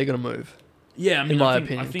think that they're going to move. Yeah, I mean, in my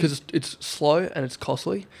opinion, because it's slow and it's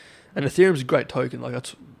costly, and Ethereum's a great token. Like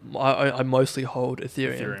I mostly hold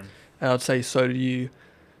Ethereum, and I'd say so do you,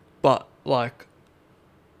 but no,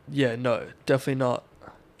 definitely not.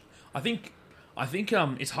 I think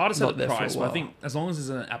it's hard to set the price, but I think as long as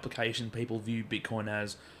there's an application, people view Bitcoin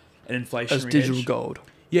as an inflationary as digital hedge. Gold.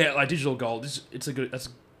 Yeah, like digital gold. That's a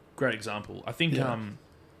great example. I think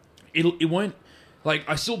it won't.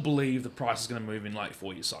 I still believe the price is going to move in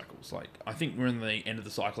 4-year cycles. I think we're in the end of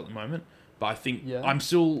the cycle at the moment, but I think I'm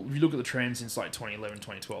still. If you look at the trends since 2011,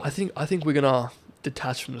 2012, I think we're gonna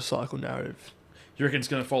detach from the cycle narrative. You reckon it's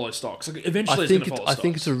going to follow stocks? Eventually, I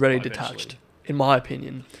think it's already detached, in my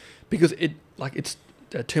opinion, because it's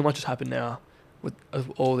too much has happened now with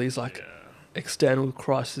all these external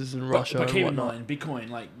crises in Russia. But keep and in whatnot. mind,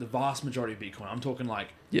 Bitcoin, the vast majority of Bitcoin, I'm talking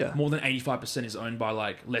more than 85% is owned by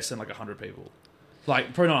less than 100 people.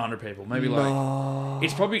 Probably not 100 people. Maybe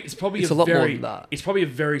it's probably a lot more than that. It's probably a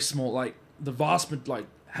very small the vast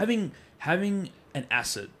having an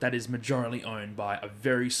asset that is majorly owned by a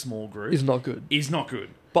very small group is not good.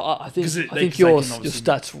 But I think your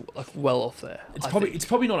stats well off there. It's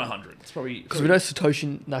probably not 100. It's probably because we know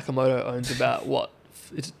Satoshi Nakamoto owns about what?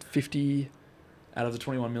 It's 50 out of the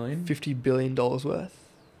 21 million, $50 billion worth.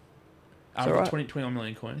 Out of the 21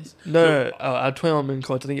 million coins. No, out of 21 million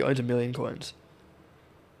coins, I think he owns 1 million coins.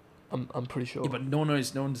 I'm pretty sure. Yeah, but no one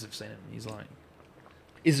knows. No one's seen him. He's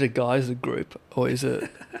is it a guy? Is it a group? Or is it?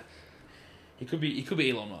 He could be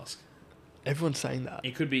Elon Musk. Everyone's saying that.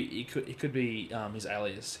 It could be his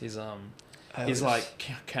alias. His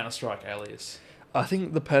Counter-Strike alias. I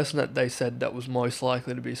think the person that they said that was most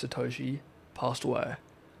likely to be Satoshi passed away.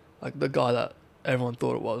 The guy that everyone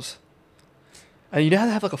thought it was. And you know how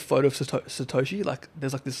they have like a photo of Satoshi? Like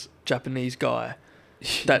there's like this Japanese guy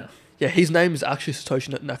that his name is actually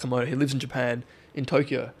Satoshi Nakamoto. He lives in Japan, in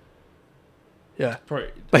Tokyo. Yeah, Probably,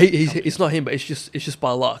 but it's not him. But it's just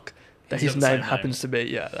by luck that He's his got the name same happens to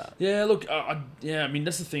be that. Yeah, look, I mean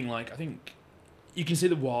that's the thing. Like I think you can see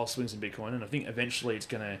the wild swings in Bitcoin, and I think eventually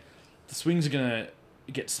the swings are gonna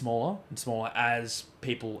get smaller and smaller as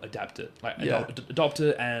people adapt it, like adopt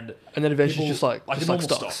it, and then eventually just like a just normal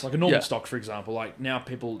stocks. stock, like a normal stock, for example. Like now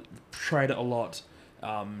people trade it a lot,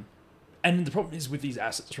 and the problem is with these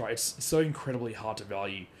assets, right? It's so incredibly hard to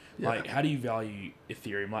value. Like, how do you value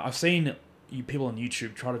Ethereum? Like I've seen people on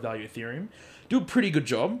YouTube try to value Ethereum, do a pretty good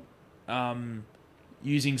job,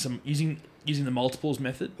 using the multiples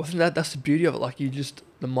method. Well, I think that's the beauty of it. Like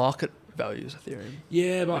the market values Ethereum.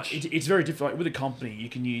 Yeah, but it's very different. Like with a company, you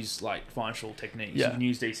can use like financial techniques. Yeah. You can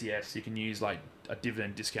use DCFs. You can use like a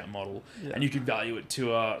dividend discount model, and you can value it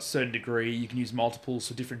to a certain degree. You can use multiples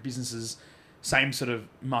for different businesses, same sort of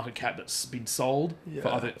market cap that's been sold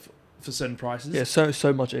for certain prices. Yeah,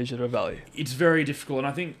 so much easier to value. It's very difficult, and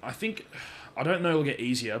I think I don't know it'll get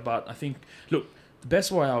easier, but I think the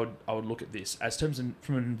best way I would look at this as terms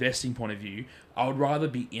from an investing point of view, I would rather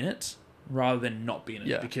be in it rather than not be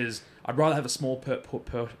in it, because I'd rather have a small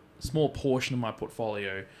portion of my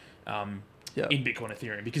portfolio in Bitcoin,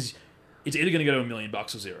 Ethereum, because it's either going to go to $1 million or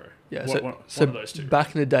zero. Yeah, one of those two.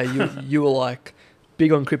 Back in the day, you were like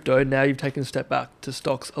big on crypto. Now you've taken a step back to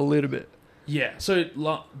stocks a little bit. Yeah. So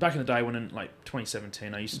back in the day, when in like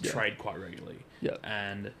 2017, I used to trade quite regularly. Yeah.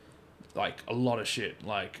 And like a lot of shit,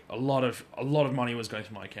 like a lot of money was going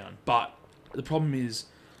to my account. But the problem is,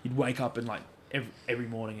 you'd wake up and like every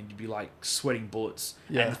morning and you'd be like sweating bullets.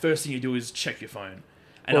 Yeah. And the first thing you do is check your phone.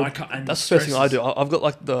 And I can't. And that's the first thing I do. I've got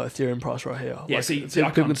like the Ethereum price right here. Yeah. Like, See,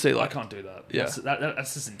 people can see. Like, I can't do that. Yeah.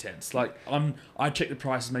 That's just intense. Like I check the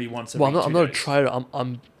prices maybe once. I'm not a trader.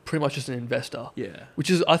 I'm pretty much just an investor. Yeah. Which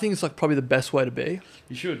is, I think, it's like probably the best way to be.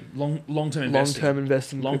 You should long term investing. Long term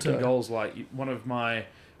investing. Long term goals. Like one of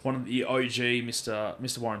the OG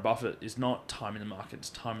Mr. Warren Buffett is not time in the market. It's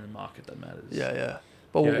time in the market that matters. Yeah.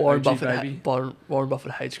 But Warren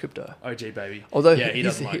Buffett hates crypto. OG baby. Although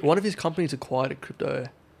one of his companies acquired a crypto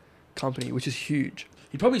company, which is huge.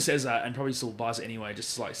 He probably says that and probably still buys it anyway,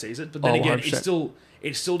 just to like seize it. But then again, 100%.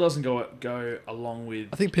 it still doesn't go along with.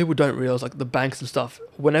 I think people don't realize like the banks and stuff.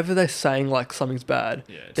 Whenever they're saying like something's bad,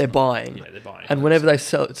 they're buying. Yeah, they're buying. And whenever they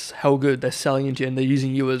sell, it's hell good. They're selling into you and they're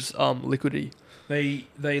using you as liquidity. They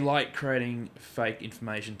like creating fake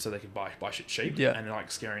information so they can buy shit cheap. Yeah. And they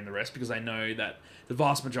like scaring the rest because they know that the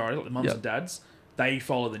vast majority, like the mums and dads, they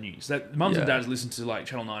follow the news. The mums and dads listen to like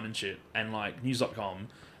Channel 9 and shit and like news.com,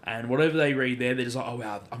 and whatever they read there, they're just like, oh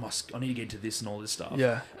wow, I need to get into this and all this stuff.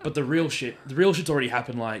 Yeah. But the real shit's already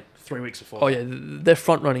happened like 3 weeks before. Oh yeah, they're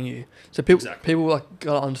front running you. So people like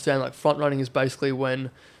gotta understand, like front running is basically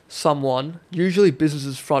when someone, usually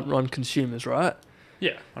businesses, front run consumers, right?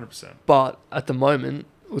 Yeah, 100%. But at the moment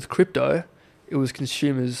with crypto, it was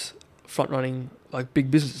consumers front running like big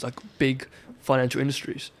businesses, like big financial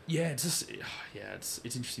industries. Yeah, it's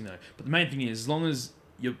interesting though. But the main thing is, as long as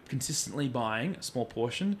you're consistently buying a small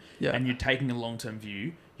portion and you're taking a long-term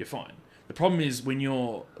view, you're fine. The problem is when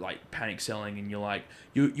you're like panic selling and you're like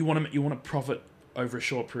you want to profit over a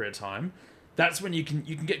short period of time. That's when you can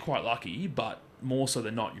get quite lucky, but more so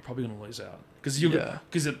than not, you're probably going to lose out because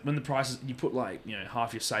when the prices, you put like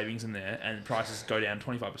half your savings in there and the prices go down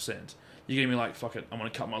 25%, you're going to be like, fuck it, I'm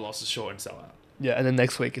going to cut my losses short and sell out. Yeah, and then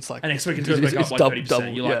next week it's like... And next week it goes back up like 30%. Double,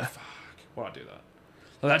 you're like, fuck, why'd I do that?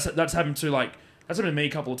 Well, that's happened to me a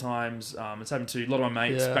couple of times. It's happened to a lot of my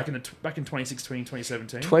mates back in 2016,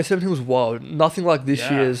 2017. 2017 was wild. Nothing like this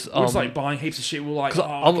year's... It was like buying heaps of shit. We're like,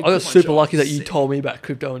 I got super lucky that you told me about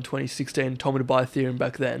crypto in 2016, told me to buy Ethereum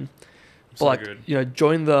back then. But like,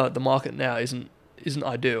 joining the market now isn't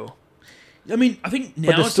ideal. I mean, I think now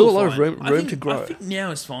but there's still a lot of room to grow. I think now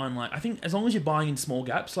is fine. Like, I think as long as you're buying in small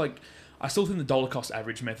gaps, like, I still think the dollar cost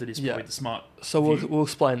average method is probably the smart. So we'll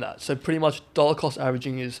explain that. So pretty much dollar cost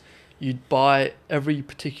averaging is you buy every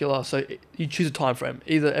particular. So you choose a time frame,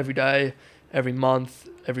 either every day, every month,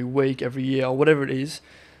 every week, every year, or whatever it is.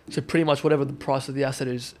 So pretty much whatever the price of the asset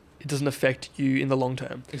is, it doesn't affect you in the long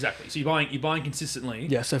term. Exactly. So you're buying consistently.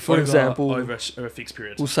 Yeah. So for example, over a fixed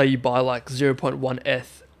period. We'll say you buy like 0.1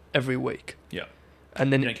 ETH every week. Yeah.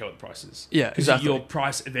 And then you don't care what the price is. Yeah, exactly. Your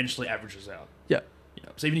price eventually averages out. Yeah.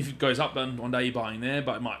 So even if it goes up, then one day you're buying there,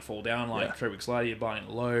 but it might fall down. Like 3 weeks later, you're buying it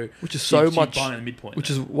low. Which is so much. Buying at the midpoint. Which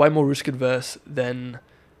is way more risk adverse than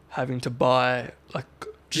having to buy like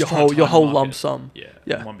your whole lump sum.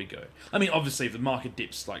 Yeah. In one big go. I mean, obviously, if the market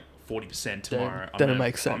dips like 40% tomorrow, then it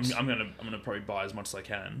makes sense. I'm gonna probably buy as much as I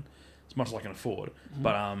can. as much as I can afford.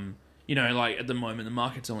 But you know, like at the moment, the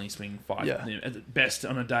market's only swinging 5. Yeah. You know, at the best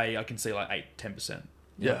on a day, I can see like 8-10%.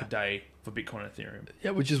 Yeah. Like a day for Bitcoin and Ethereum.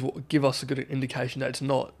 Yeah, which is what give us a good indication that it's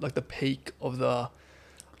not like the peak of the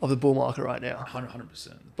bull market right now.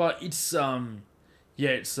 100%. But it's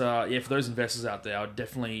for those investors out there, I would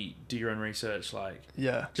definitely do your own research. Like,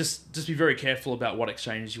 just be very careful about what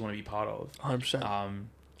exchanges you want to be part of. 100%.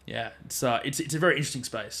 It's a very interesting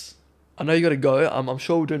space. I know you got to go. I'm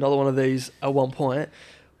sure we'll do another one of these at one point,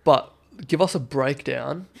 but give us a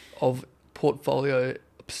breakdown of portfolio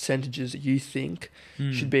percentages that you think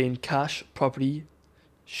should be in cash, property,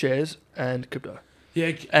 shares, and crypto.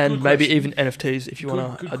 Yeah, and maybe even NFTs if you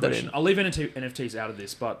want to add that in. I'll leave NFTs out of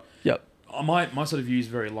this, but my sort of view is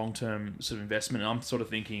very long-term sort of investment, and I'm sort of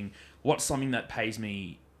thinking, what's something that pays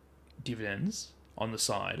me dividends on the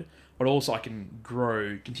side, but also I can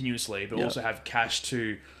grow continuously, but also have cash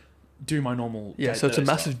to do my normal so it's a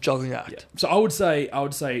massive stuff. juggling act. So I would say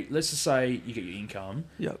let's just say you get your income.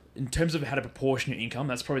 In terms of how to proportion your income,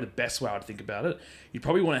 that's probably the best way I'd think about it. You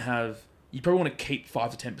probably want to keep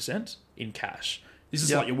 5 to 10% in cash. This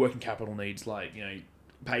is like your working capital needs, like, you know,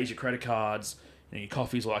 pays your credit cards, you know, your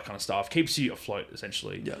coffees, all that kind of stuff. Keeps you afloat,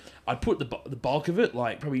 essentially. I'd put the bulk of it,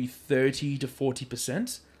 like probably 30 to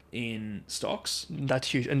 40% in stocks. That's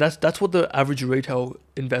huge, and that's what the average retail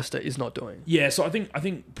investor is not doing. Yeah, so I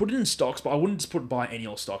think put it in stocks, but I wouldn't just buy any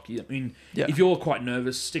old stock. I mean, if you're quite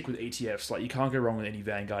nervous, stick with ETFs. Like, you can't go wrong with any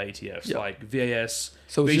Vanguard ETFs, like VAS,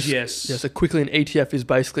 VGS. So quickly, an ETF is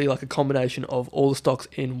basically like a combination of all the stocks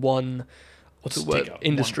in one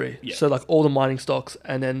industry. So like all the mining stocks,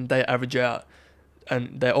 and then they average out.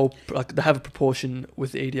 And they all they have a proportion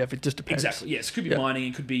with the ETF. It just depends. Exactly. Yes, it could be mining.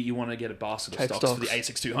 It could be you want to get a basket of stocks for the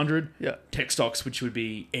ASX 200. Tech stocks, which would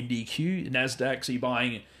be NDQ, Nasdaq. So you're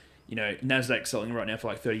buying, you know, Nasdaq selling right now for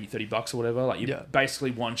like $30 or whatever. Like, you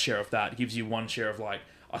basically one share of that gives you one share of like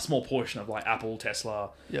a small portion of like Apple,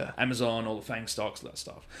 Tesla, Amazon, all the FANG stocks, that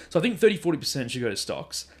stuff. So I think 30-40% should go to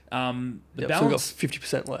stocks. The balance, so we've got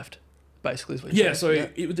 50% left. Basically, is what you're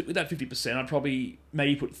saying. With that 50%, I'd probably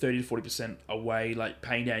maybe put 30 to 40% away, like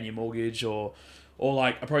paying down your mortgage, or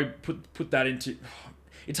like I probably put that into.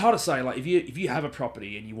 It's hard to say. Like, if you have a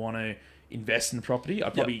property and you want to invest in the property,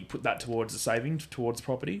 I'd probably put that towards the savings towards the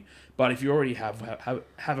property. But if you already have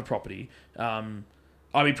a property, I'd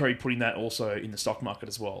be probably putting that also in the stock market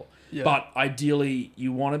as well. But ideally,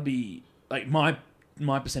 you want to be like my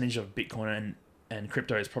percentage of Bitcoin and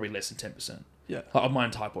crypto is probably less than 10%. Of my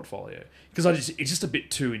entire portfolio, because it's just a bit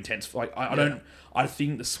too intense. Like, I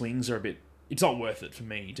think the swings are a bit. It's not worth it for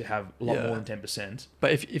me to have a lot more than 10%.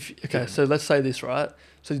 But if so let's say this, right?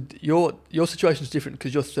 So your situation is different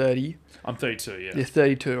because you're 30. I'm 32. Yeah. You're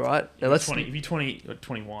 32, right? Now let's 20. If you're 20 or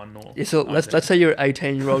 21 or so let's say you're an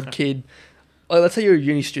 18-year-old kid. Let's say you're a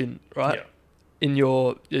uni student, right?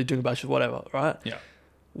 You're doing a bachelor's, whatever, right?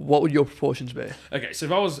 What would your proportions be? Okay, so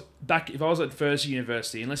if I was at first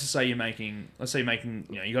university, and let's just say you're making,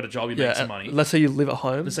 you know, you got a job, you make some money. Let's say you live at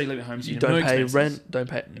home. Let's say you live at home, so you don't pay rent, don't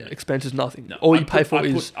pay expenses, nothing. No, all you pay for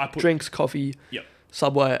is drinks, coffee,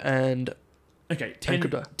 Subway, and 10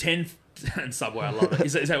 and Subway. I love it.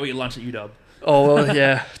 Is that what your lunch at UW? Oh, well,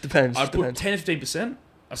 yeah, depends. I'd put 10-15%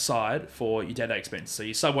 aside for your day-to-day expenses. So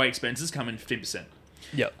your Subway expenses come in 15%.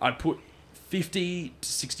 I'd put 50 to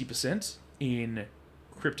 60% in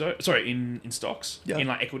in stocks, in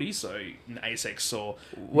like equities, so in ASX or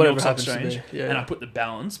whatever happens to me. And I put the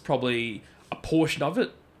balance, probably a portion of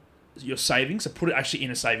it, your savings, so put it actually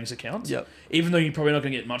in a savings account. Even though you're probably not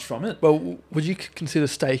going to get much from it. Well, would you consider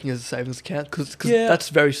staking as a savings account? Because that's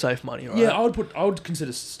very safe money, right? Yeah, I would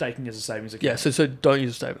consider staking as a savings account. Yeah, so don't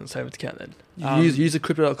use a savings account then. Use a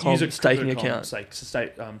crypto.com staking account.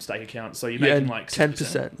 Stake account. So you're making like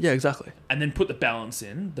 10%. Yeah, exactly. And then put the balance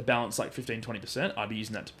in. The balance like 15-20%. I'd be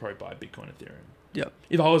using that to probably buy Bitcoin, Ethereum.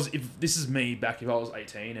 If this is me back, if I was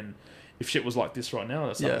 18 and if shit was like this right now,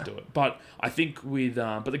 that's not to do it. But I think with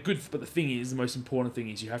the thing is, the most important thing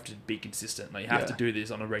is you have to be consistent. Like, you have to do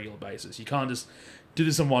this on a regular basis. You can't just do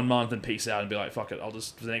this in 1 month and peace out and be like, fuck it, I'll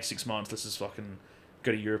just for the next 6 months let's just fucking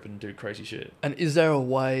go to Europe and do crazy shit. And is there a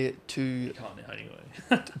way to you can't now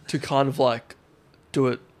anyway to kind of like do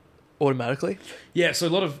it automatically? Yeah, so a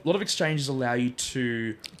lot of exchanges allow you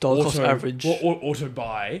to dollar cost average or auto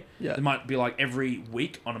buy. It might be like every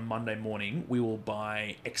week on a Monday morning we will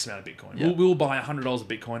buy X amount of Bitcoin. We'll buy $100 of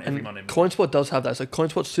Bitcoin every Monday morning. CoinSpot does have that. So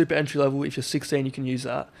CoinSpot's super entry level. If you're 16, you can use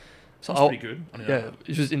that. So that's pretty good.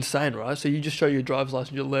 It's just insane, right? So you just show your driver's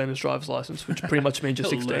license, your learner's driver's license, which pretty much means you're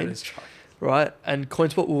 16, right? And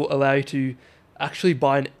CoinSpot will allow you to actually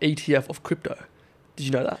buy an ETF of crypto. Did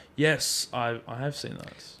you know that? Yes, I have seen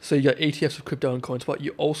that. So you got ETFs of crypto and coins, but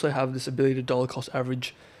you also have this ability to dollar cost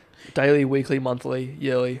average daily, weekly, monthly,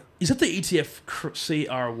 yearly. Is that the ETF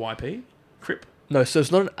CRYP? CRIP? No, so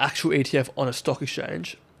it's not an actual ETF on a stock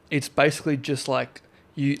exchange. It's basically just like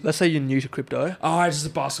let's say you're new to crypto. Oh, it's just a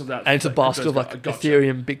basket of that. And it's a basket of like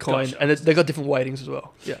Ethereum, Bitcoin, and they've got different weightings as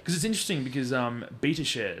well. Yeah. Because it's interesting because Beta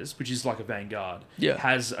Shares, which is like a Vanguard,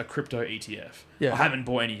 has a crypto ETF. Yeah. I haven't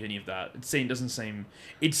bought any of that. Doesn't seem...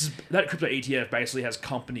 That crypto ETF basically has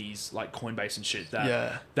companies like Coinbase and shit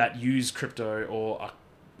that use crypto or are,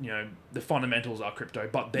 the fundamentals are crypto,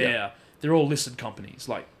 but they're all listed companies.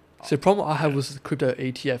 Like, so the problem I have with the crypto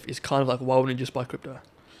ETF is kind of like, why wouldn't you just buy crypto?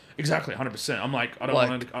 Exactly, 100%. I'm like, I don't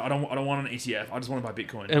want an ETF. I just want to buy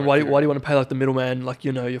Bitcoin. And why do you want to pay like the middleman, like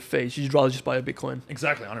your fees? You'd rather just buy a Bitcoin.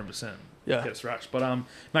 Exactly, 100%. Yeah, get us right. But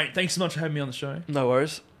mate, thanks so much for having me on the show. No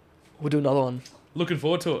worries. We'll do another one. Looking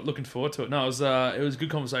forward to it. No, it was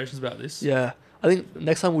good conversations about this. Yeah, I think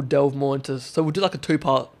next time we'll delve more into. So we'll do like a two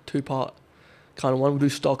part kind of one. We'll do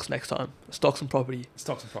stocks next time. Stocks and property.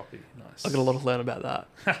 Nice. I got a lot to learn about that.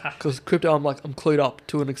 Because crypto, I'm clued up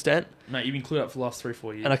to an extent. Mate, you've been clued up for the last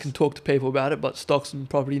 3-4 years. And I can talk to people about it, but stocks and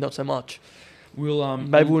property, not so much. Maybe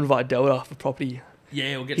we'll invite Delta for property.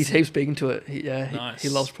 Yeah, we'll get. He's heaps speaking to it. Nice. He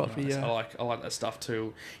loves property. Nice. Yeah, I like that stuff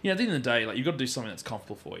too. At the end of the day, like you've got to do something that's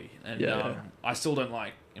comfortable for you. And I still don't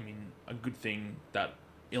like. A good thing that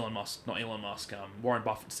Warren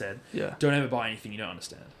Buffett said. Yeah. Don't ever buy anything you don't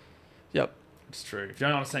understand. Yep. It's true. If you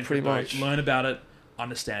don't understand pretty much, learn about it,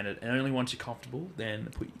 understand it, and only once you're comfortable, then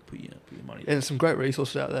put your money. And there's some great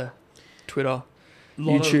resources out there. Twitter,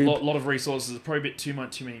 YouTube. A lot of resources. Probably a bit too many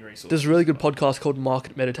resources. There's a really good podcast called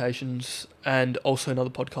Market Meditations, and also another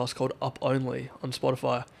podcast called Up Only on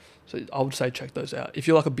Spotify. So I would say check those out. If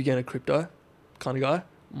you're like a beginner crypto kind of guy,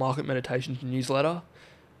 Market Meditations newsletter,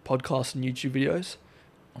 podcasts and YouTube videos,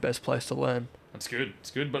 best place to learn. That's good.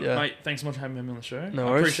 It's good. But mate, thanks so much for having me on the show. No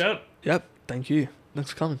worries. I appreciate it. Yep. Thank you.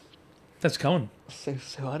 Thanks for coming. Thanks for coming.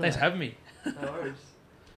 Thanks for having me. No worries.